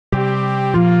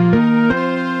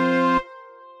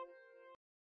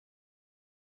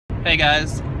Hey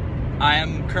guys, I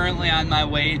am currently on my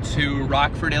way to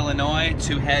Rockford, Illinois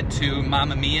to head to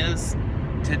Mamma Mia's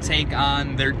to take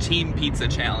on their Team Pizza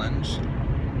Challenge.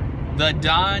 The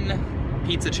Dawn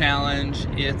Pizza Challenge,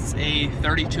 it's a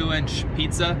 32-inch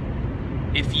pizza.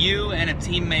 If you and a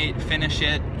teammate finish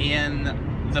it in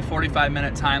the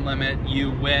 45-minute time limit,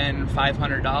 you win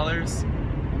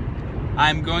 $500.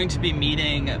 I'm going to be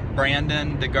meeting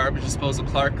Brandon, the garbage disposal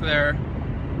clerk there,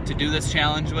 to do this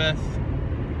challenge with.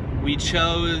 We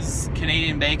chose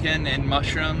Canadian bacon and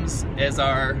mushrooms as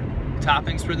our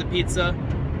toppings for the pizza.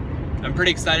 I'm pretty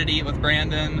excited to eat with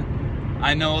Brandon.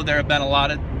 I know there have been a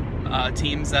lot of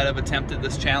teams that have attempted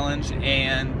this challenge,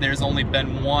 and there's only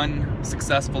been one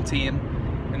successful team,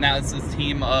 and that was the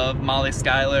team of Molly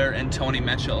Schuyler and Tony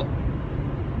Mitchell.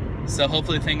 So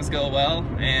hopefully things go well,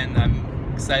 and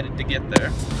I'm excited to get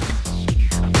there.